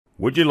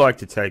Would you like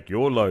to take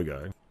your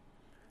logo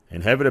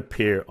and have it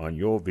appear on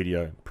your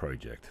video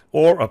project?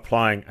 Or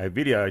applying a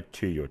video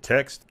to your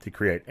text to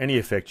create any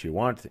effect you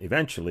want,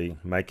 eventually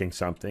making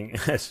something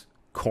as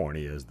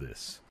corny as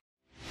this.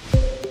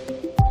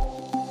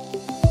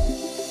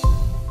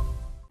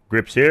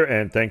 Grips here,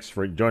 and thanks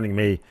for joining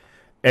me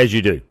as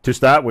you do. To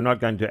start, we're not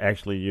going to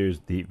actually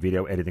use the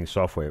video editing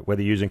software.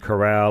 Whether using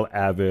Corel,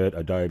 Avid,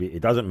 Adobe,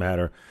 it doesn't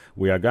matter.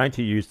 We are going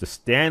to use the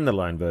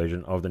standalone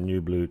version of the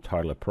NewBlue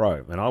Titler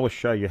Pro, and I will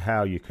show you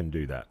how you can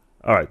do that.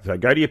 All right, so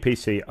go to your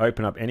PC,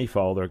 open up any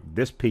folder,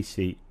 this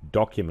PC,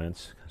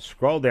 Documents,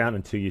 scroll down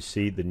until you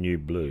see the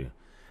NewBlue.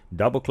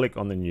 Double click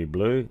on the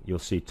NewBlue, you'll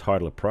see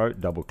Titler Pro,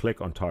 double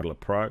click on Titler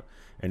Pro,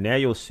 and now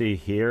you'll see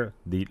here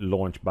the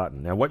launch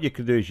button. Now what you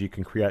can do is you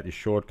can create the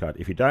shortcut.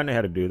 If you don't know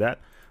how to do that,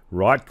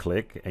 right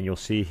click and you'll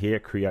see here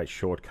create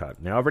shortcut.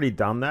 Now I've already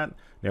done that.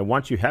 Now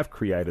once you have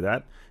created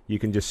that, you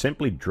can just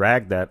simply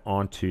drag that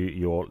onto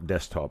your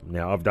desktop.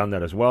 Now I've done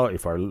that as well.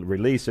 If I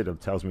release it,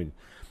 it tells me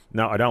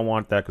no, I don't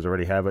want that because I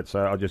already have it,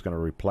 so I'm just going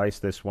to replace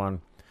this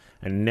one.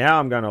 And now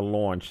I'm going to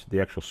launch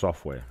the actual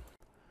software.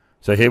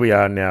 So here we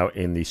are now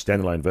in the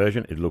standalone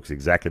version. It looks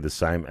exactly the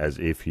same as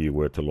if you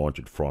were to launch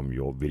it from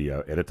your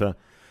video editor.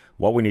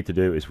 What we need to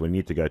do is we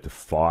need to go to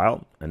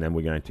File, and then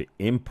we're going to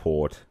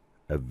import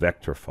a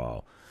vector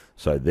file.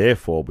 So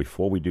therefore,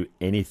 before we do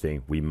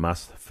anything, we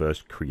must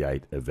first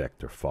create a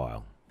vector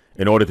file.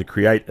 In order to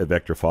create a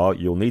vector file,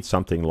 you'll need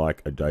something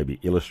like Adobe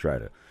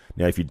Illustrator.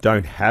 Now, if you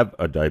don't have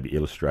Adobe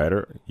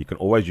Illustrator, you can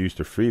always use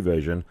the free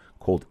version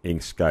called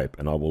Inkscape,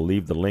 and I will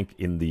leave the link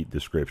in the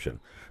description.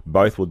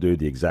 Both will do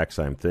the exact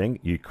same thing.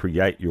 You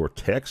create your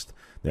text.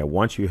 Now,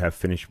 once you have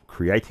finished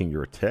creating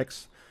your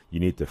text, you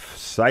need to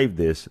save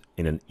this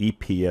in an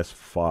EPS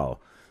file.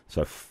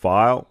 So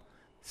File,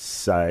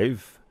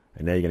 Save,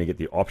 and now you're going to get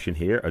the option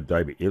here,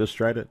 Adobe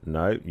Illustrator.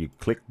 No, you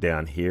click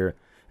down here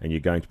and you're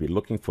going to be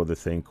looking for the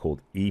thing called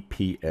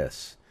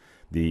EPS.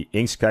 The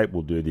Inkscape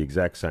will do the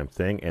exact same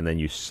thing, and then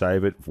you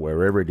save it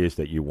wherever it is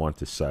that you want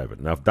to save it.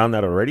 Now I've done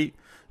that already,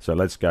 so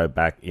let's go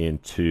back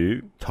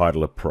into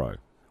Titler Pro.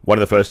 One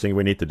of the first things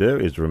we need to do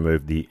is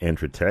remove the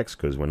enter text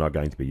because we're not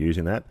going to be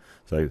using that.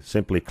 So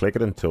simply click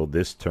it until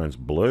this turns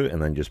blue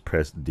and then just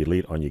press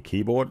delete on your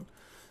keyboard.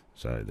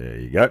 So there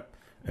you go.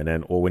 And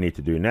then all we need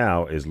to do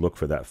now is look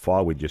for that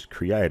file we just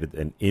created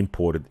and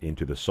import it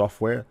into the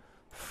software.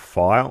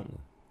 File,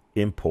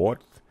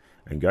 Import,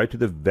 and go to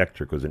the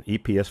vector because an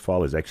EPS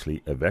file is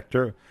actually a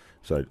vector.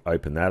 So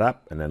open that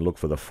up and then look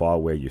for the file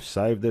where you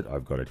saved it.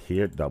 I've got it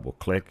here, double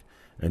click,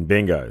 and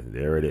bingo,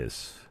 there it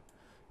is.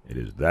 It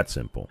is that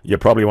simple. You're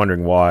probably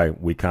wondering why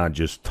we can't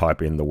just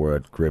type in the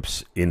word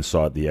grips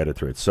inside the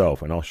editor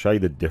itself, and I'll show you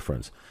the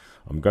difference.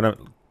 I'm going to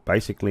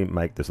basically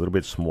make this a little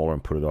bit smaller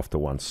and put it off to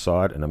one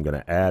side, and I'm going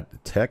to add the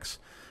text.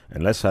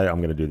 And let's say I'm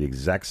going to do the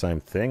exact same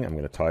thing. I'm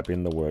going to type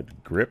in the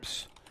word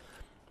grips,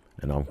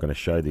 and I'm going to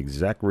show the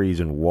exact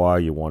reason why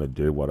you want to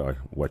do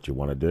what you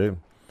want to do.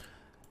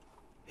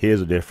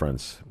 Here's the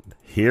difference.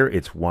 Here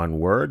it's one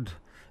word,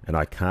 and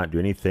I can't do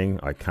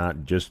anything. I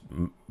can't just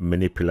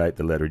manipulate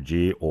the letter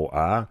G or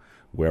R,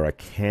 where I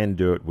can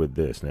do it with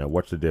this. Now,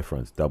 what's the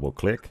difference? Double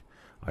click.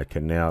 I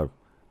can now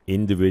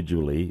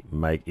individually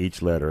make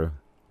each letter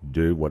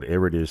do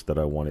whatever it is that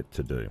I want it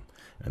to do.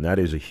 And that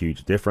is a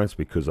huge difference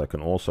because I can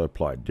also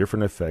apply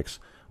different effects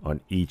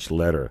on each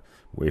letter.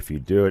 Where if you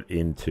do it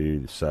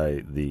into,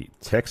 say, the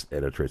text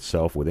editor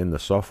itself within the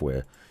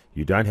software,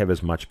 you don't have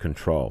as much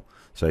control.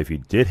 So if you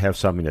did have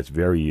something that's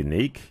very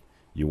unique,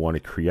 you want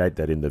to create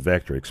that in the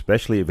vector,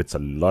 especially if it's a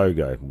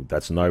logo.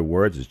 That's no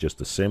words, it's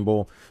just a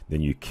symbol.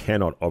 Then you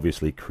cannot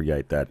obviously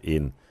create that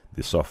in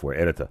the software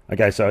editor.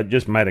 Okay, so I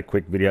just made a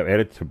quick video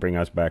edit to bring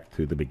us back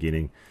to the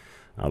beginning.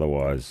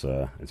 Otherwise,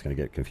 it's going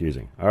to get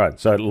confusing. All right,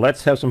 so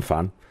let's have some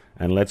fun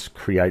and let's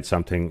create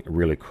something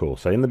really cool.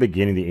 So in the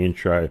beginning, the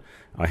intro,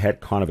 I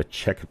had kind of a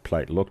checker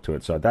plate look to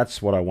it. So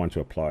that's what I want to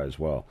apply as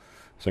well.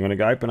 So I'm going to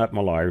go open up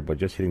my library by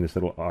just hitting this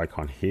little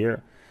icon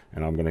here.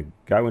 And I'm going to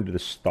go into the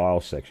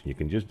style section. You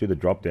can just do the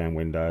drop down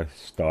window,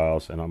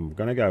 styles, and I'm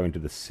going to go into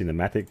the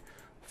cinematic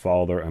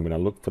folder. I'm going to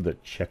look for the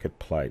checkered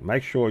plate.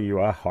 Make sure you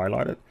are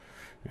highlighted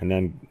and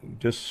then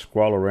just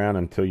scroll around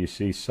until you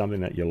see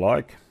something that you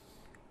like.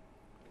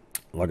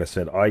 Like I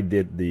said, I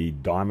did the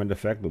diamond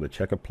effect with the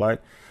checker plate,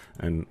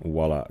 and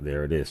voila,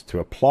 there it is. To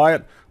apply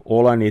it,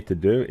 all I need to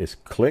do is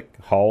click,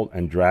 hold,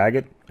 and drag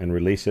it and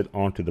release it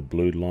onto the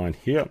blue line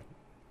here.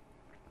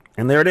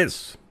 And there it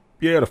is.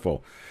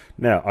 Beautiful.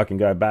 Now I can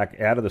go back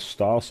out of the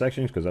style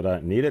sections because I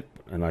don't need it,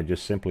 and I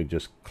just simply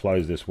just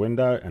close this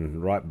window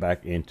and right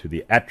back into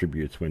the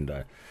attributes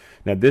window.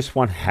 Now this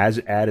one has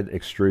added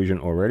extrusion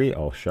already.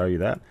 I'll show you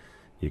that.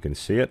 You can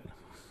see it.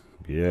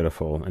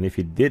 Beautiful. And if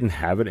you didn't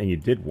have it and you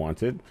did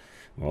want it,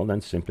 well,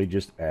 then simply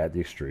just add the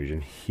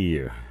extrusion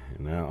here.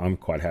 Now I'm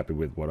quite happy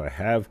with what I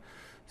have,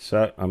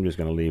 so I'm just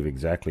going to leave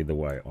exactly the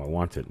way I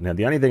want it. Now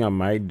the only thing I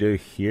may do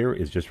here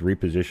is just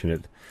reposition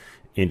it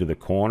into the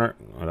corner.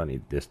 I don't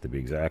need this to be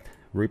exact.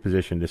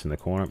 Reposition this in the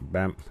corner,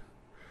 bam,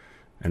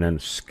 and then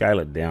scale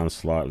it down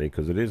slightly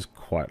because it is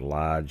quite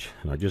large,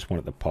 and I just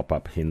want it to pop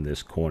up in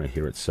this corner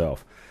here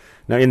itself.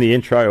 Now in the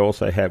intro I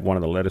also had one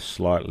of the letters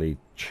slightly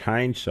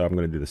changed, so I'm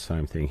going to do the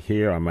same thing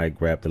here. I may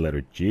grab the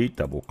letter G,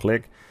 double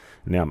click.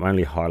 Now I'm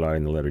only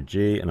highlighting the letter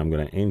G, and I'm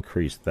going to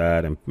increase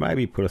that and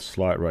maybe put a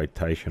slight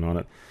rotation on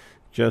it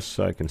just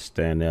so it can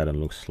stand out and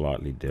look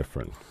slightly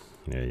different.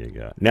 There you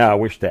go. Now I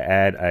wish to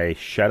add a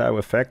shadow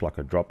effect, like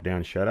a drop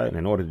down shadow, and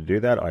in order to do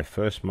that I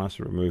first must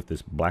remove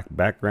this black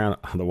background,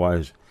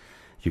 otherwise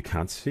you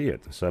can't see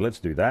it. So let's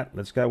do that.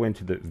 Let's go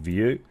into the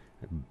view,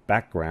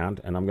 background,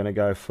 and I'm going to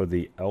go for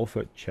the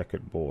alpha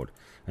checkerboard,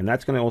 and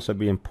that's going to also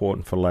be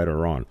important for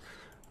later on.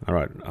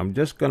 Alright, I'm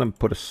just going to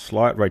put a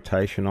slight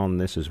rotation on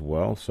this as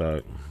well.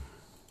 So,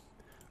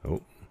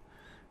 oh,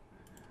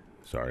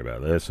 sorry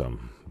about this,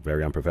 I'm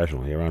very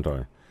unprofessional here, aren't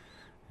I?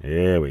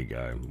 There we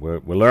go. We're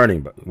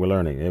learning, but we're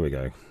learning. There we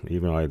go.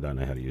 Even I don't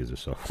know how to use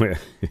this software.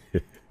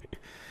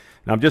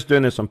 Now I'm just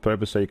doing this on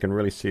purpose so you can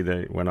really see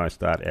when I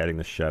start adding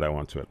the shadow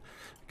onto it.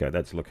 Okay,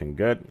 that's looking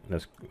good.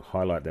 Let's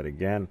highlight that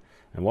again.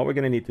 And what we're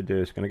going to need to do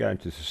is going to go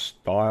into the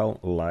style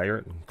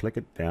layer, click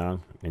it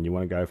down, and you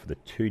want to go for the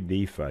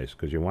 2D face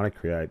because you want to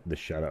create the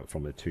shadow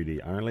from the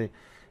 2D only.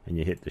 And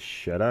you hit the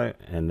shadow,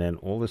 and then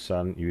all of a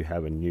sudden you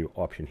have a new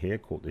option here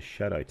called the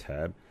shadow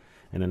tab.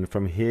 And then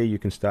from here you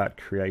can start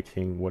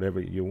creating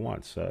whatever you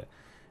want. So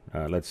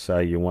let's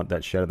say you want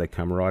that shadow to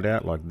come right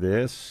out like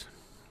this,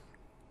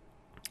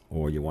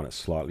 or you want it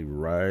slightly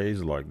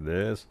raised like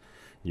this.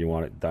 You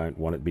don't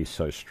want it to be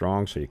so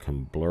strong, so you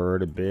can blur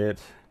it a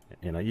bit.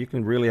 You know, you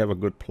can really have a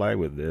good play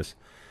with this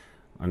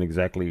on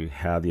exactly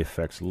how the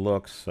effects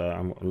look. So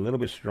I'm a little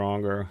bit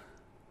stronger,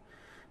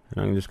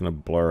 and I'm just going to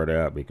blur it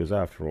out because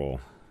after all,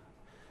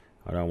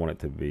 I don't want it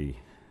to be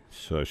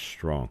so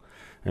strong.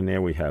 And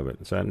there we have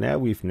it. So now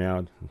we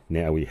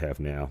have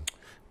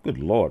good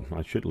Lord,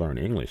 I should learn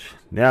English.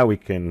 Now we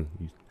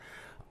can,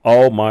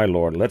 oh my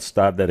Lord, let's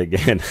start that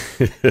again.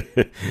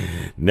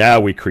 Now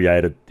we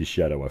created the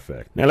shadow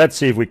effect. Now let's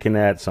see if we can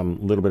add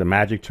some little bit of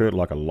magic to it,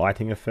 like a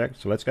lighting effect.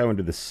 So let's go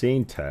into the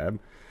scene tab,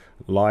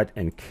 light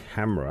and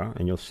camera,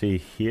 and you'll see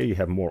here you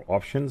have more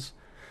options.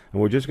 And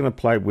we're just going to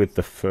play with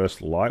the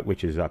first light,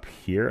 which is up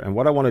here. And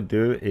what I want to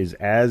do is,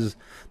 as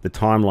the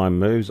timeline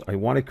moves, I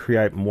want to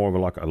create more of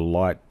like a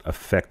light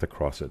effect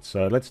across it.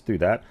 So let's do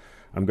that.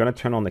 I'm going to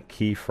turn on the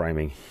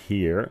keyframing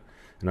here,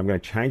 and I'm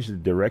going to change the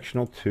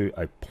directional to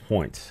a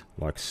point,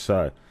 like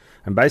so.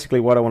 And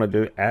basically what I want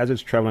to do, as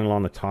it's traveling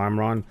along the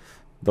timeline,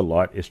 the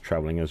light is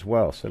traveling as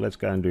well. So let's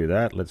go and do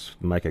that. Let's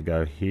make it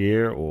go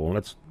here, or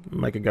let's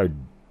make it go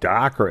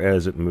darker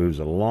as it moves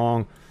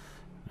along.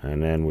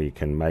 And then we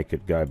can make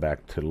it go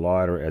back to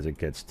lighter as it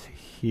gets to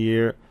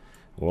here.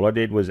 All I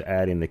did was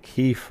add in the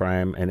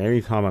keyframe, and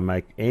anytime I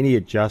make any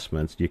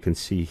adjustments, you can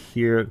see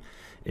here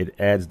it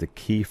adds the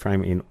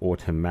keyframe in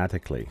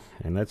automatically.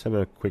 And let's have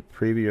a quick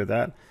preview of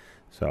that.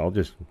 So I'll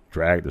just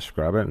drag the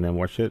scrubber and then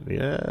watch it.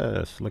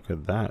 Yes, look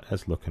at that.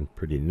 That's looking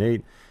pretty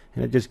neat.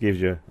 And it just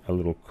gives you a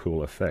little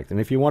cool effect. And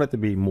if you want it to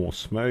be more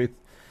smooth,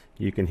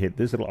 you can hit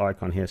this little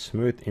icon here,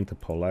 smooth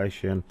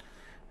interpolation.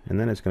 And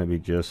then it's going to be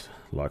just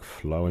like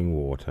flowing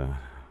water.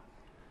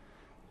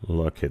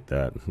 Look at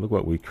that. Look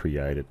what we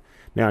created.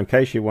 Now, in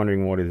case you're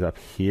wondering what is up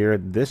here,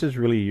 this is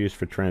really used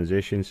for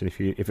transitions. And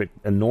if it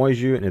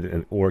annoys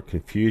you or it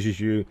confuses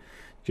you,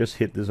 just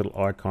hit this little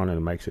icon and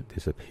it makes it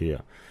disappear.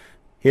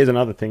 Here's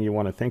another thing you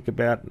want to think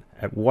about.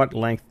 At what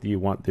length do you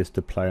want this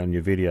to play on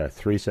your video?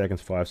 3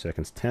 seconds, 5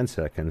 seconds, 10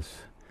 seconds.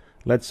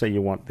 Let's say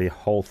you want the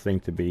whole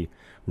thing to be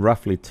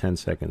roughly 10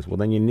 seconds. Well,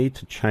 then you need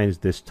to change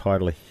this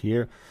title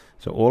here.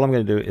 So all I'm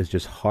going to do is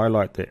just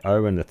highlight the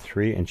O and the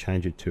 3 and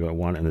change it to a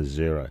 1 and a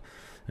 0.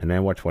 And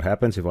then watch what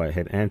happens. If I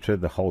hit enter,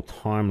 the whole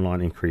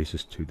timeline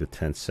increases to the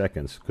 10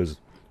 seconds. Because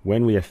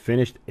when we have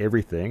finished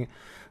everything,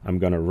 I'm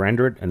going to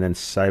render it and then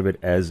save it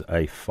as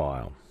a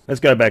file. Let's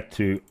go back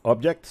to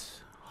Objects.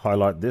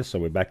 Highlight this, so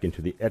we're back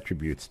into the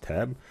Attributes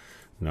tab.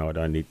 No, I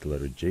don't need the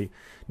letter G.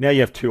 Now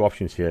you have two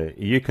options here.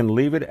 You can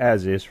leave it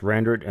as is,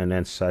 render it, and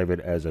then save it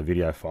as a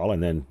video file,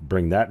 and then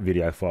bring that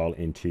video file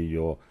into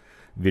your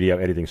video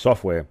editing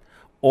software.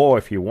 Or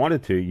if you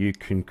wanted to, you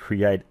can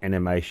create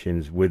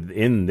animations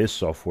within this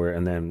software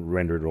and then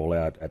render it all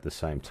out at the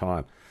same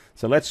time.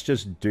 So let's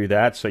just do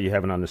that so you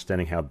have an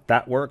understanding how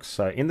that works.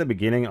 So in the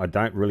beginning, I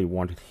don't really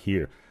want it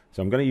here.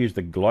 So I'm going to use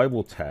the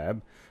Global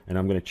tab, and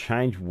I'm going to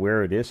change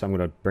where it is. So I'm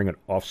going to bring it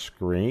off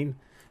screen,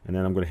 and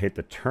then I'm going to hit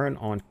the turn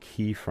on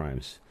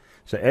keyframes.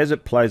 So as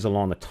it plays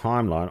along the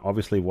timeline,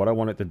 obviously what I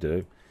want it to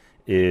do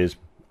is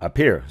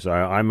appear. So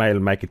I may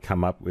make it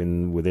come up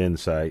within,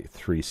 say,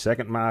 3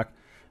 second mark.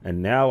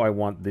 And now I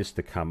want this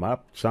to come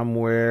up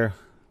somewhere.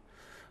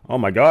 Oh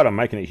my God, I'm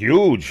making it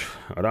huge.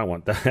 I don't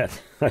want that.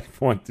 I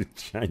want to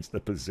change the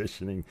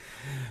positioning.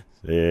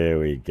 There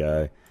we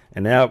go.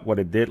 And now what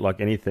it did, like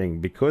anything,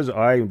 because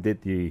I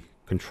did the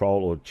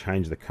control or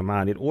change the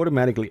command, it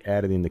automatically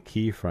added in the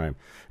keyframe.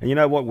 And you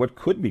know what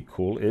could be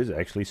cool is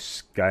actually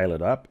scale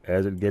it up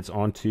as it gets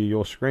onto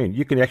your screen.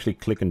 You can actually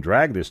click and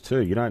drag this too.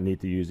 You don't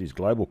need to use these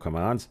global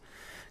commands.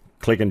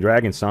 click and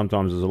drag, and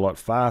sometimes is a lot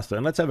faster.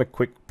 And let's have a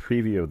quick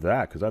preview of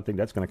that, because I think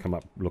that's going to come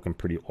up looking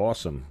pretty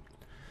awesome.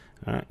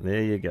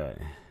 There you go.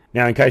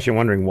 Now, in case you're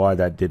wondering why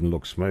that didn't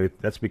look smooth,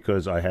 that's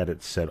because I had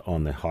it set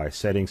on the high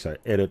settings. So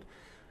edit,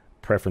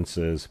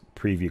 preferences,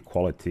 preview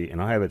quality,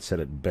 and I have it set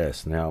at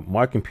best. Now,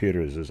 my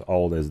computer is as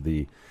old as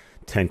the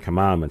 10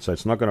 Commandments, so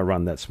it's not going to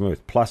run that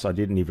smooth. Plus, I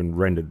didn't even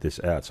render this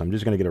out, so I'm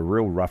just going to get a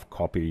real rough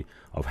copy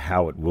of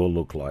how it will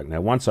look like. Now,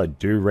 once I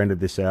do render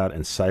this out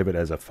and save it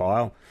as a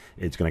file,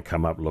 it's going to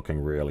come up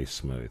looking really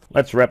smooth.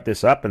 Let's wrap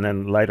this up, and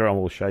then later I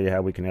will show you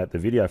how we can add the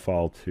video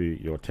file to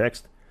your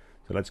text.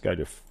 So let's go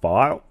to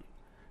File,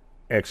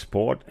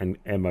 Export,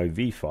 and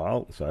MOV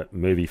file, so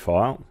movie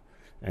file,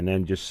 and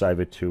then just save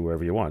it to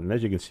wherever you want. And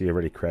as you can see, I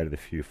already created a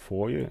few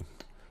for you,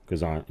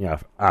 because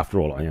after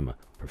all, I am a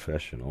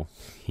professional.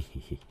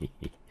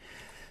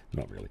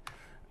 Not really.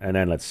 And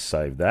then let's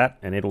save that,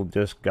 and it'll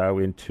just go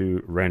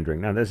into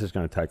rendering. Now this is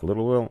going to take a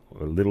little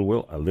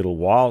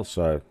while.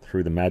 So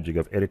through the magic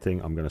of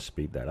editing, I'm going to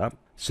speed that up.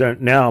 So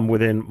now I'm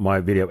within my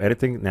video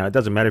editing. Now it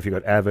doesn't matter if you've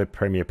got Avid,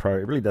 Premiere Pro.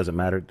 It really doesn't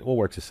matter. It all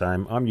works the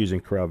same. I'm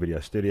using Corel Video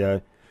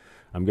Studio.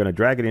 I'm going to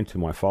drag it into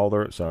my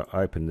folder. So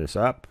I open this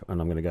up,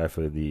 and I'm going to go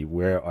for the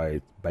where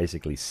I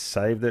basically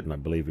saved it, and I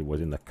believe it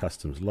was in the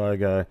customs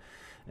logo.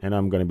 And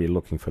I'm going to be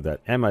looking for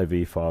that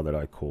MOV file that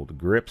I called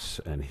grips,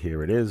 and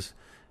here it is.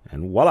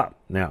 And voila.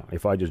 Now,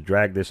 if I just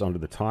drag this onto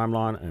the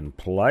timeline and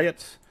play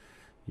it,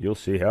 you'll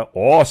see how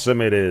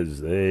awesome it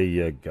is. There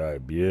you go.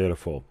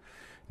 Beautiful.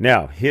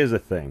 Now, here's the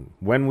thing.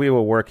 When we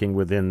were working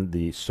within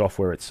the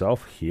software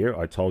itself here,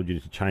 I told you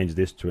to change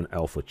this to an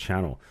alpha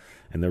channel.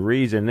 And the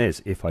reason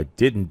is, if I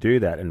didn't do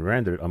that and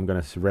render it, I'm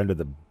going to render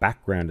the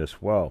background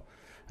as well.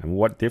 And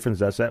what difference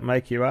does that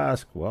make, you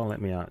ask? Well,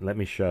 let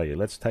me show you.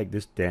 Let's take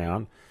this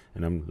down,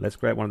 and let's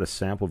grab one of the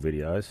sample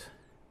videos,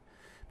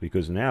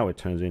 because now it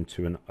turns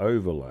into an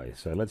overlay.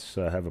 So let's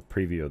have a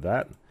preview of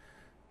that.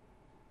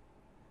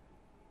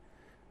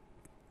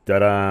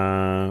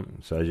 Ta-da!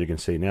 So as you can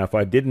see, now if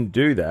I didn't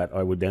do that,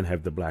 I would then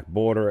have the black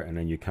border, and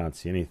then you can't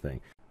see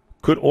anything.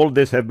 Could all of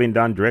this have been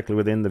done directly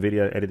within the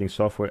video editing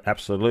software?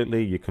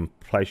 Absolutely. You can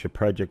place your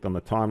project on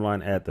the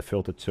timeline, add the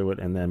filter to it,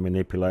 and then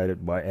manipulate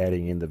it by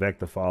adding in the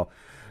vector file.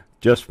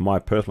 Just my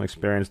personal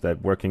experience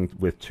that working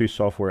with two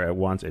software at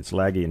once, it's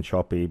laggy and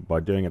choppy. By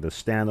doing it as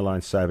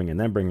standalone, saving, and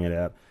then bringing it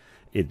out,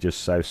 it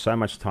just saves so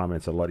much time, and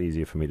it's a lot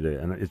easier for me to do.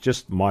 And it's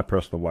just my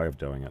personal way of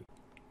doing it.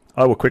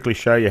 I will quickly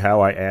show you how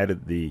I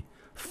added the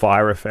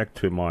fire effect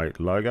to my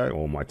logo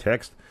or my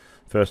text.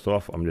 First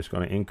off, I'm just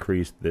going to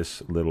increase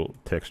this little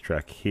text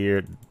track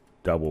here,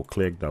 double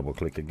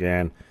click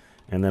again,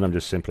 and then I'm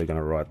just simply going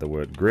to write the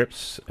word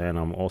grips, and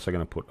I'm also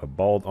going to put a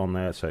bold on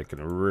there so it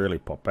can really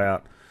pop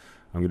out.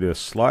 I'm going to do a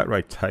slight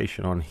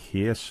rotation on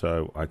here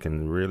so I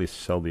can really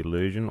sell the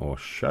illusion, or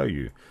show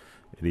you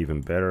it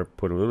even better.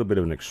 Put a little bit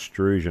of an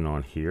extrusion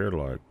on here,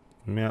 like,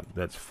 yeah,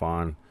 that's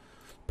fine.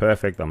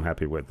 Perfect, I'm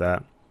happy with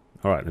that.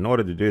 Alright, in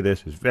order to do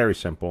this, it's very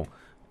simple.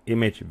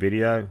 Image,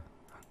 video,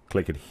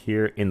 click it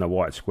here in the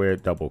white square,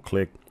 double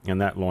click, and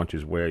that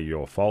launches where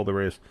your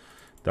folder is.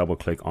 Double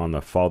click on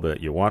the folder that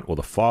you want, or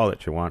the file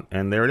that you want,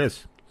 and there it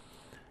is.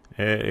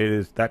 It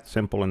is that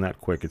simple and that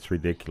quick, it's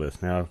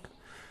ridiculous. Now,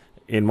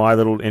 in my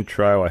little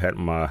intro, I had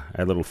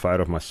a little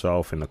photo of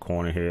myself in the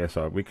corner here,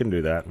 so we can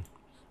do that.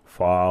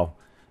 File,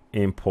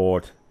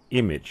 import,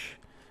 image,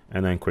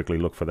 and then quickly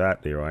look for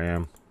that. There I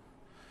am.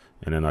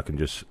 And then I can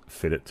just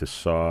fit it to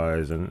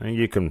size, and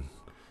you can,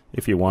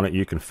 if you want it,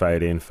 you can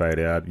fade in, fade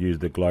out, use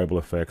the global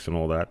effects and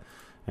all that.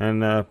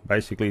 And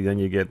basically then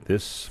you get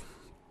this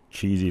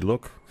cheesy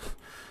look.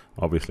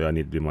 Obviously I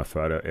need to do my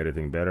photo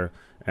editing better.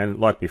 And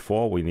like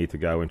before, we need to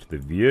go into the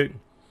view,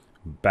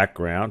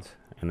 background,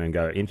 and then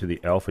go into the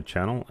alpha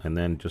channel, and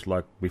then just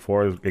like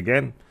before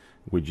again,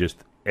 we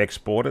just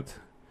export it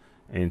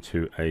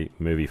into a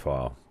movie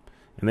file.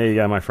 And there you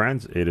go, my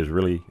friends. It is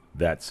really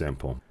that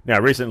simple. Now,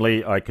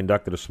 recently I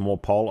conducted a small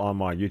poll on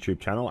my YouTube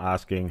channel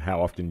asking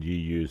how often do you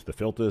use the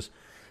filters,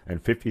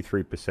 and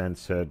 53%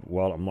 said,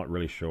 well, I'm not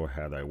really sure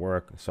how they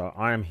work. So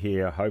I am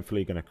here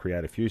hopefully going to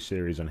create a few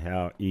series on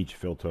how each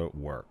filter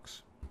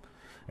works.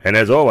 And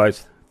as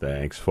always,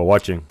 thanks for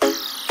watching.